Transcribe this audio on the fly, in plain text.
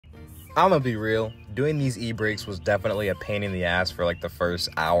I'm gonna be real. Doing these e-brakes was definitely a pain in the ass for like the first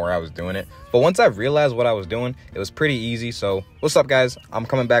hour I was doing it. But once I realized what I was doing, it was pretty easy. So what's up, guys? I'm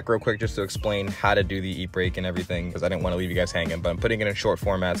coming back real quick just to explain how to do the e-brake and everything, because I didn't want to leave you guys hanging, but I'm putting it in short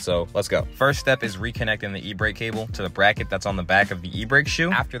format. So let's go. First step is reconnecting the e-brake cable to the bracket that's on the back of the e-brake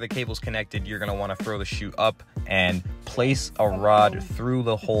shoe. After the cable's connected, you're gonna want to throw the shoe up and place a rod through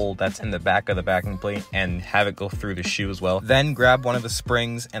the hole that's in the back of the backing plate and have it go through the shoe as well. Then grab one of the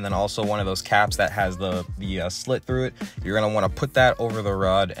springs and then also one of those caps that has the slit through it. You're gonna want to put that over the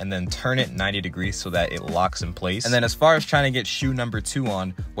rod and then turn it 90 degrees so that it locks in place. And then as far as trying to get shoe number 2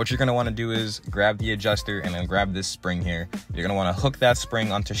 on, what you're gonna want to do is grab the adjuster and then grab this spring here. You're gonna want to hook that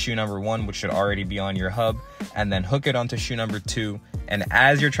spring onto shoe number 1, which should already be on your hub, and then hook it onto shoe number 2. And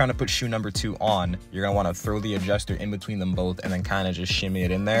as you're trying to put shoe number 2 on, you're gonna want to throw the adjuster in between them both and then kind of just shimmy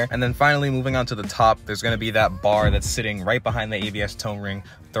it in there. And then finally, moving on to the top, there's gonna be that bar that's sitting right behind the ABS tone ring.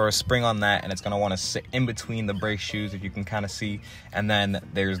 Throw a spring on that and it's gonna want to sit in between the brake shoes, if you can kind of see. And then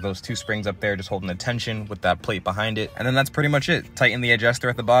there's those 2 springs up there just holding the tension with that plate behind it. And then that's pretty much it. Tighten the adjuster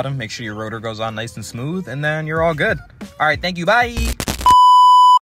at the bottom, make sure your rotor goes on nice and smooth, and then you're all good. All right, thank you, bye.